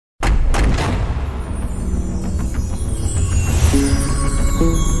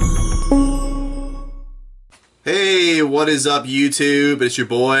Hey, what is up YouTube? It's your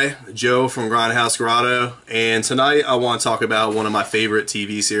boy, Joe from Grindhouse Grotto, and tonight I want to talk about one of my favorite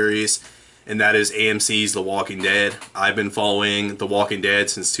TV series, and that is AMC's The Walking Dead. I've been following The Walking Dead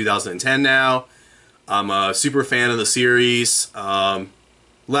since 2010 now. I'm a super fan of the series.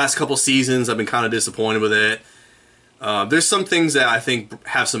 Last couple seasons I've been kind of disappointed with it. There's some things that I think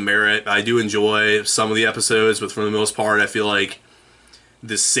have some merit. I do enjoy some of the episodes, but for the most part I feel like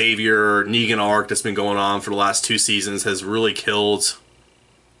this Savior Negan arc that's been going on for the last 2 seasons has really killed,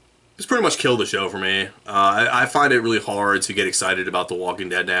 it's pretty much killed the show for me. I find it really hard to get excited about The Walking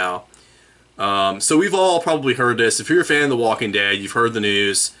Dead now. So we've all probably heard this. If you're a fan of The Walking Dead, you've heard the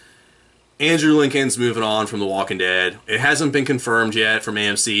news. Andrew Lincoln's moving on from The Walking Dead. It hasn't been confirmed yet from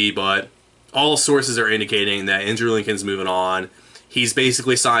AMC, but all sources are indicating that Andrew Lincoln's moving on. He's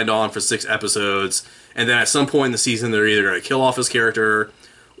basically signed on for 6 episodes, and then at some point in the season they're either going to kill off his character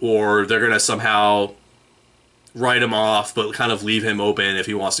or they're going to somehow write him off but kind of leave him open if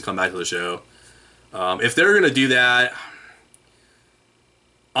he wants to come back to the show. If they're going to do that,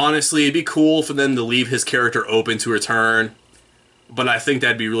 honestly, it'd be cool for them to leave his character open to return, but I think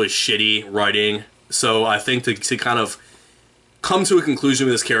that'd be really shitty writing. So I think to kind of come to a conclusion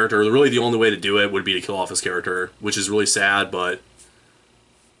with his character, really the only way to do it would be to kill off his character, which is really sad, but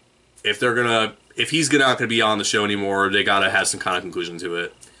if he's not going to be on the show anymore, they got to have some kind of conclusion to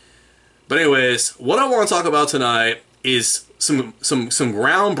it. But anyways, what I want to talk about tonight is some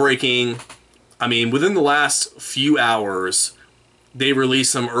groundbreaking. I mean, within the last few hours, they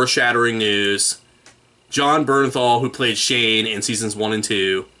released some earth-shattering news. Jon Bernthal, who played Shane in seasons 1 and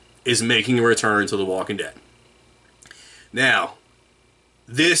 2, is making a return to The Walking Dead. Now,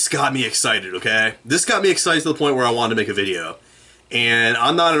 this got me excited, okay? This got me excited to the point where I wanted to make a video. And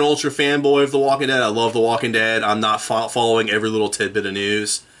I'm not an ultra fanboy of The Walking Dead. I love The Walking Dead. I'm not following every little tidbit of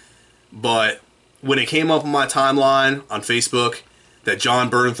news. But when it came up on my timeline on Facebook that Jon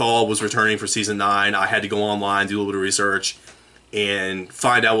Bernthal was returning for Season 9, I had to go online, do a little bit of research, and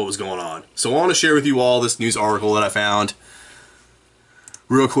find out what was going on. So I want to share with you all this news article that I found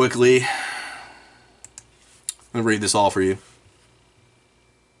real quickly. I'm going to read this all for you.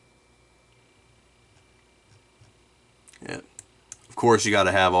 Yeah. Of course, you got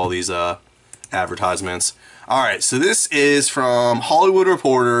to have all these advertisements. Alright, so this is from Hollywood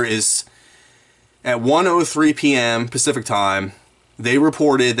Reporter. Is at 1:03 p.m. Pacific Time. They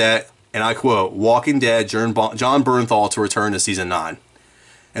reported that, and I quote, Walking Dead Jon Bernthal to return to Season 9.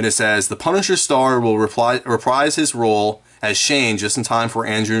 And it says, the Punisher star will reprise his role as Shane just in time for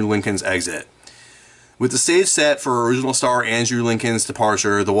Andrew Lincoln's exit. With the stage set for original star Andrew Lincoln's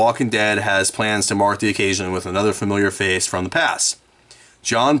departure, The Walking Dead has plans to mark the occasion with another familiar face from the past.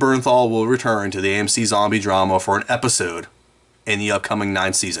 Jon Bernthal will return to the AMC zombie drama for an episode in the upcoming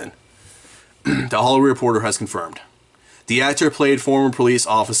 9th season. The Hollywood Reporter has confirmed. The actor played former police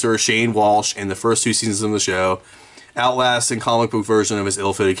officer Shane Walsh in the first 2 seasons of the show, outlasting comic book version of his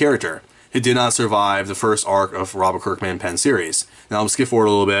ill-fated character, who did not survive the first arc of Robert Kirkman Penn series. Now I'm going to skip forward a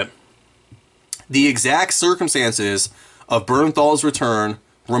little bit. The exact circumstances of Bernthal's return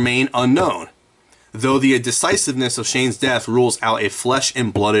remain unknown, though the decisiveness of Shane's death rules out a flesh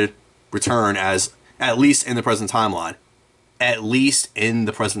and blooded return as at least in the present timeline. At least in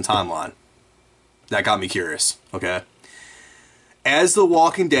the present timeline. That got me curious, okay? As The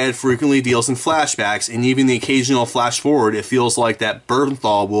Walking Dead frequently deals in flashbacks and even the occasional flash forward, it feels like that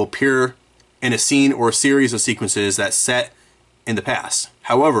Bernthal will appear in a scene or a series of sequences that set in the past.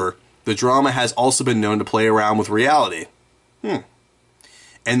 However, the drama has also been known to play around with reality.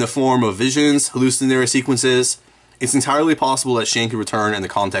 In the form of visions, hallucinatory sequences, it's entirely possible that Shane could return in the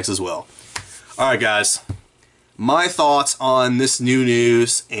context as well. Alright guys, my thoughts on this new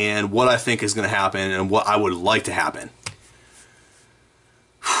news and what I think is going to happen and what I would like to happen.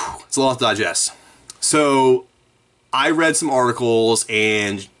 It's a lot to digest. So, I read some articles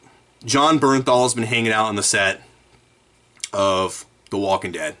and Jon Bernthal has been hanging out on the set of The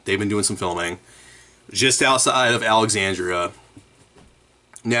Walking Dead. They've been doing some filming just outside of Alexandria.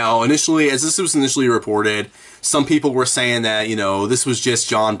 Now, initially, as this was initially reported, some people were saying that, you know, this was just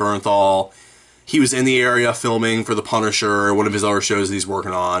Jon Bernthal. He was in the area filming for The Punisher, one of his other shows that he's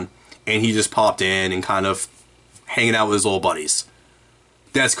working on, and he just popped in and kind of hanging out with his old buddies.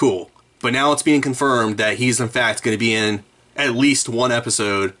 That's cool. But now it's being confirmed that he's in fact going to be in at least 1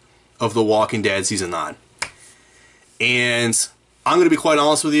 episode of The Walking Dead Season 9. And I'm going to be quite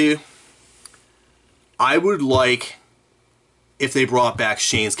honest with you. I would like if they brought back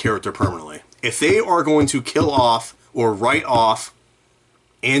Shane's character permanently. If they are going to kill off or write off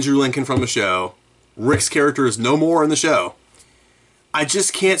Andrew Lincoln from the show, Rick's character is no more in the show, I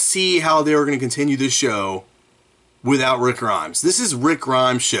just can't see how they're going to continue this show without Rick Grimes. This is Rick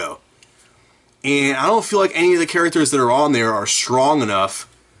Grimes' show. And I don't feel like any of the characters that are on there are strong enough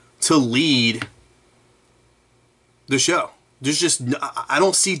to lead the show. There's just, I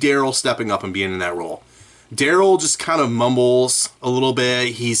don't see Daryl stepping up and being in that role. Daryl just kind of mumbles a little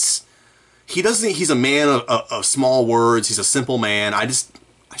bit. He's a man of small words. He's a simple man. I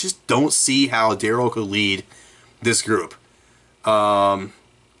just don't see how Daryl could lead this group.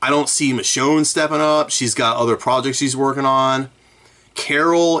 I don't see Michonne stepping up. She's got other projects she's working on.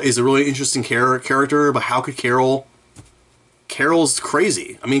 Carol is a really interesting character, but how could Carol's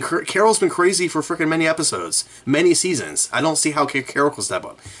crazy. I mean, Carol's been crazy for freaking many episodes, many seasons. I don't see how Carol can step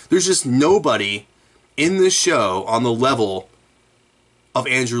up. There's just nobody in this show on the level of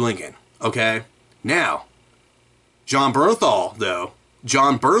Andrew Lincoln, okay? Now, Jon Bernthal, though.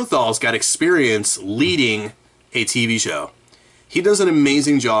 Jon Bernthal's got experience leading a TV show. He does an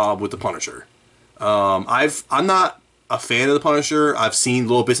amazing job with The Punisher. I'm not a fan of The Punisher. I've seen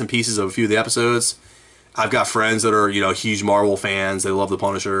little bits and pieces of a few of the episodes. I've got friends that are, huge Marvel fans. They love The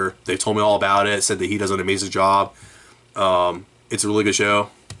Punisher. They told me all about it, said that he does an amazing job. It's a really good show.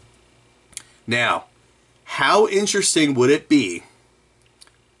 Now, how interesting would it be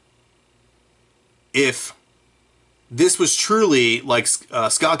if this was truly, like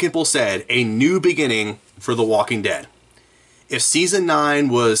Scott Gimple said, a new beginning for The Walking Dead? If Season 9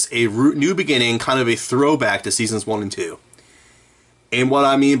 was a new beginning, kind of a throwback to Seasons 1 and 2. And what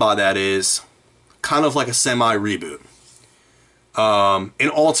I mean by that is kind of like a semi-reboot. An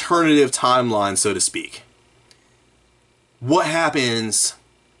alternative timeline, so to speak. What happens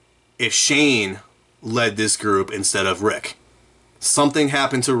if Shane led this group instead of Rick? Something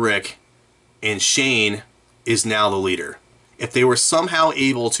happened to Rick, and Shane is now the leader. If they were somehow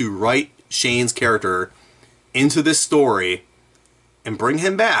able to write Shane's character into this story and bring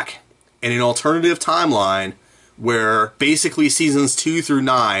him back in an alternative timeline where basically seasons 2 through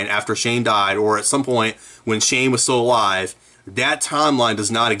 9 after Shane died, or at some point when Shane was still alive, that timeline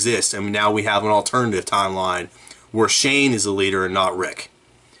does not exist, and now we have an alternative timeline where Shane is the leader and not Rick.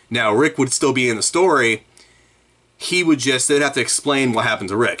 Now, Rick would still be in the story. They'd have to explain what happened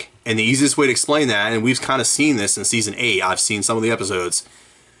to Rick. And the easiest way to explain that, and we've kind of seen this in Season 8, I've seen some of the episodes,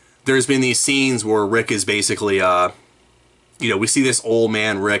 there's been these scenes where Rick is basically, we see this old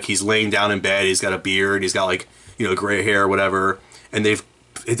man Rick, he's laying down in bed, he's got a beard, he's got gray hair or whatever, and it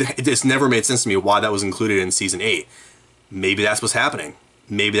just never made sense to me why that was included in Season 8. Maybe that's what's happening.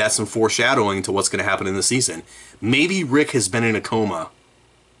 Maybe that's some foreshadowing to what's going to happen in the season. Maybe Rick has been in a coma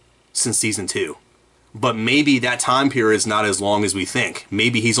since Season 2. But maybe that time period is not as long as we think.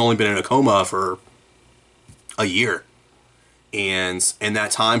 Maybe he's only been in a coma for a year. And in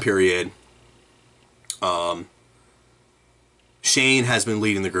that time period, Shane has been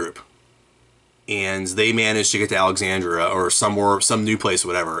leading the group. And they managed to get to Alexandria or some new place or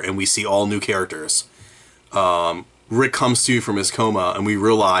whatever. And we see all new characters. Rick comes to from his coma, and we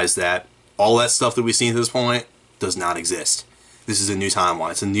realize that all that stuff that we've seen to this point does not exist. This is a new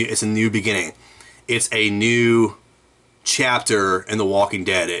timeline. It's a new beginning. It's a new chapter in The Walking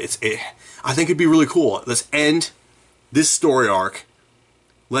Dead. I think it'd be really cool. Let's end this story arc.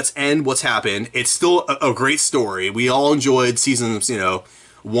 Let's end what's happened. It's still a great story. We all enjoyed seasons,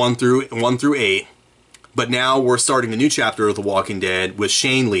 1 through 8. But now we're starting a new chapter of The Walking Dead with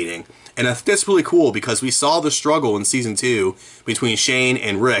Shane leading. And I think that's really cool because we saw the struggle in Season 2 between Shane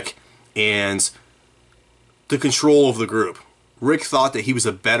and Rick and the control of the group. Rick thought that he was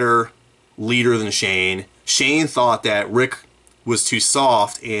a better leader than Shane. Shane thought that Rick was too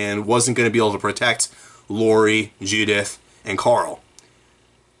soft and wasn't going to be able to protect Lori, Judith, and Carl.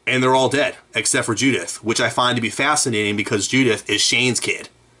 And they're all dead, except for Judith, which I find to be fascinating because Judith is Shane's kid.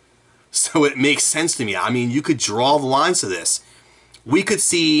 So it makes sense to me. I mean, you could draw the lines to this. We could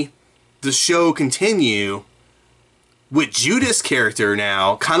see the show continue with Judith's character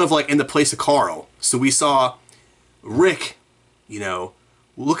now, kind of like in the place of Carl. So we saw Rick,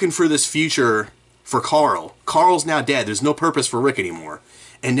 looking for this future for Carl. Carl's now dead. There's no purpose for Rick anymore.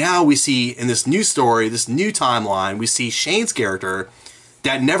 And now we see in this new story, this new timeline, we see Shane's character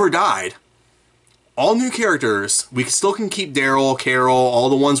that never died. All new characters. We still can keep Daryl, Carol, all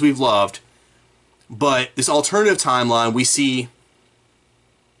the ones we've loved. But this alternative timeline, we see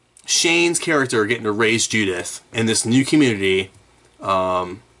Shane's character getting to raise Judith in this new community.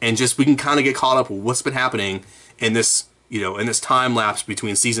 And we can kind of get caught up with what's been happening in this, in this time lapse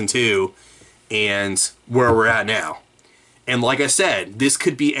between Season 2 and where we're at now. And like I said, this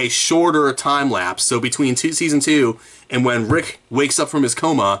could be a shorter time lapse. So between Season 2 and when Rick wakes up from his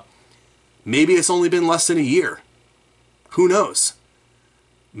coma, maybe it's only been less than a year. Who knows?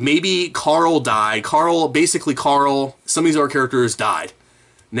 maybe Carl died. Basically Carl, some of these other characters died.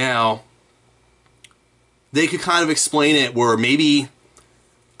 Now, they could kind of explain it where maybe,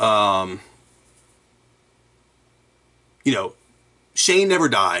 you know, Shane never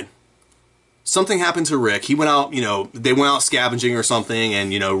died. Something happened to Rick. He went out, you know, they went out scavenging or something,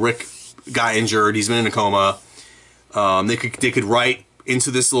 and, you know, Rick got injured. He's been in a coma. They could write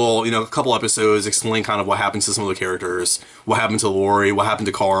into this little, you know, a couple episodes, explain kind of what happened to some of the characters, what happened to Lori, what happened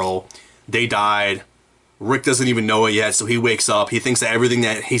to Carl. They died. Rick doesn't even know it yet, so he wakes up. He thinks that everything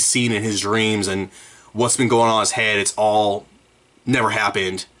that he's seen in his dreams and what's been going on in his head, it's all never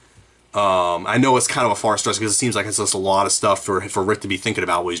happened. I know it's kind of a far stretch because it seems like it's just a lot of stuff for Rick to be thinking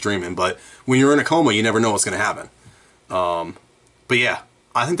about when he's dreaming, but when you're in a coma, you never know what's going to happen. But yeah,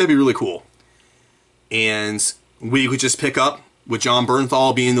 I think that'd be really cool. And we could just pick up with Jon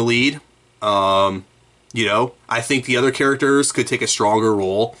Bernthal being the lead. You know, I think the other characters could take a stronger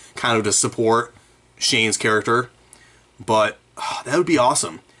role, kind of to support Shane's character. But that would be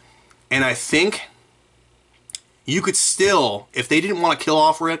awesome. And I think you could still, if they didn't want to kill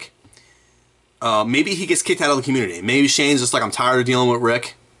off Rick, maybe he gets kicked out of the community. Maybe Shane's just like, I'm tired of dealing with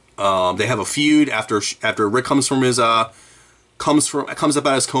Rick. They have a feud after Rick comes from his comes up out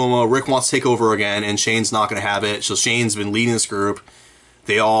of his coma. Rick wants to take over again, and Shane's not going to have it. So Shane's been leading this group.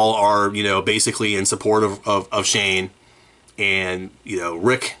 They all are, you know, basically in support of Shane, and you know,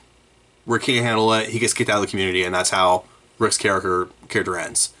 Rick can't handle it. He gets kicked out of the community, and that's how Rick's character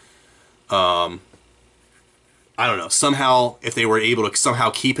ends. I don't know. Somehow, if they were able to somehow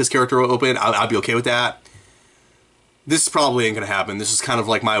keep his character open, I'd be okay with that. This probably ain't going to happen. This is kind of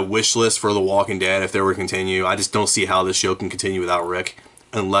like my wish list for The Walking Dead if they were to continue. I just don't see how this show can continue without Rick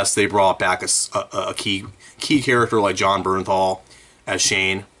unless they brought back a key character like Jon Bernthal as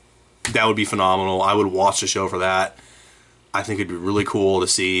Shane. That would be phenomenal. I would watch the show for that. I think it'd be really cool to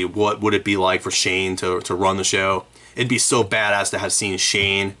see what would it be like for Shane to run the show. It'd be so badass to have seen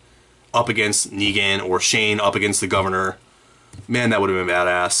Shane up against Negan or Shane up against the governor. Man, that would have been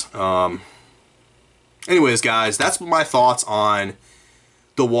badass. Anyways, guys, that's my thoughts on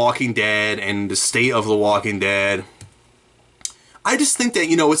The Walking Dead and the state of The Walking Dead. I just think that,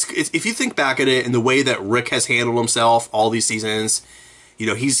 you know, it's if you think back at it and the way that Rick has handled himself all these seasons, you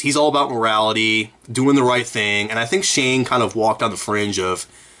know, he's all about morality, doing the right thing, and I think Shane kind of walked on the fringe of,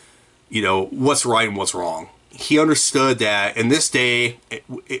 you know, what's right and what's wrong. He understood that in this day,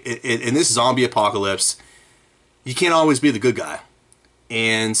 in this zombie apocalypse, you can't always be the good guy.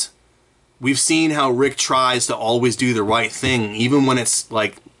 And we've seen how Rick tries to always do the right thing, even when it's,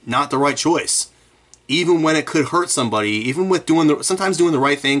 like, not the right choice. Even when it could hurt somebody, even with sometimes doing the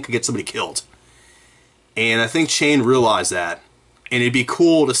right thing could get somebody killed. And I think Shane realized that. And it'd be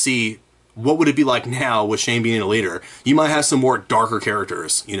cool to see what would it be like now with Shane being a leader. You might have some more darker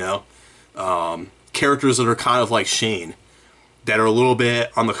characters, you know? Characters that are kind of like Shane, that are a little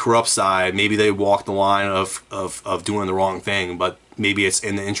bit on the corrupt side. Maybe they walk the line of doing the wrong thing, but maybe it's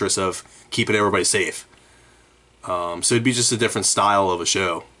in the interest of keeping everybody safe. So it'd be just a different style of a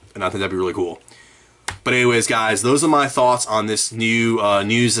show, and I think that'd be really cool. But anyways, guys, those are my thoughts on this new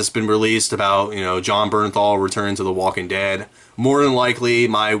news that's been released about, you know, Jon Bernthal returning to The Walking Dead. More than likely,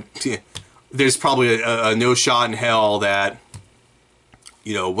 there's probably a no shot in hell that,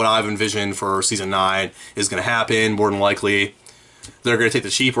 you know, what I've envisioned for season 9 is going to happen. More than likely, they're going to take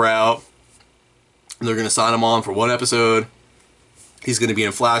the cheap route. They're going to sign him on for one episode. He's going to be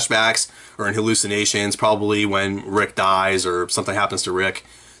in flashbacks or in hallucinations, probably when Rick dies or something happens to Rick.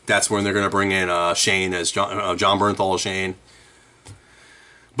 That's when they're going to bring in Shane as Jon Bernthal as Shane.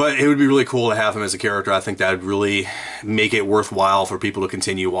 But it would be really cool to have him as a character. I think that would really make it worthwhile for people to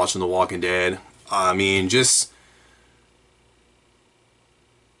continue watching The Walking Dead. I mean, just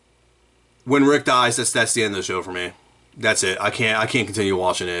when Rick dies, that's the end of the show for me. That's it. I can't continue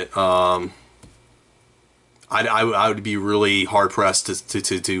watching it. I would be really hard pressed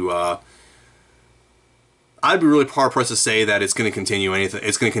I'd be really hard pressed to say that it's going to continue anything.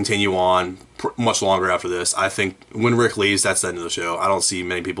 It's going to continue on much longer after this. I think when Rick leaves, that's the end of the show. I don't see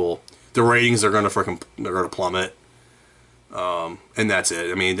many people. The ratings are going to plummet, and that's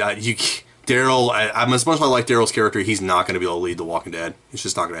it. I mean, Daryl. As much as I like Daryl's character, he's not going to be able to lead The Walking Dead. It's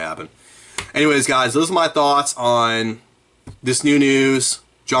just not going to happen. Anyways, guys, those are my thoughts on this new news.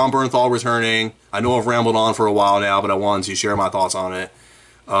 Jon Bernthal returning. I know I've rambled on for a while now, but I wanted to share my thoughts on it.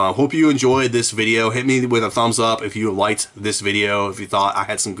 Hope you enjoyed this video. Hit me with a thumbs up if you liked this video, if you thought I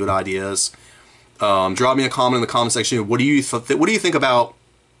had some good ideas. Drop me a comment in the comment section. What do you think about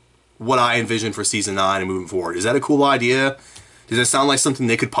what I envision for season 9 and moving forward? Is that a cool idea? Does that sound like something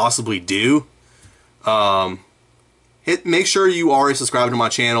they could possibly do? make sure you are subscribed to my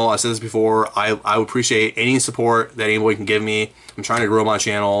channel. I said this before. I would appreciate any support that anybody can give me. I'm trying to grow my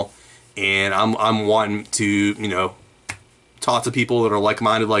channel, and I'm wanting to, you know, talk to people that are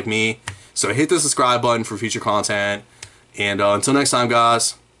like-minded like me. So hit the subscribe button for future content. And until next time,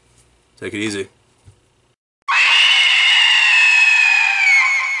 guys, take it easy.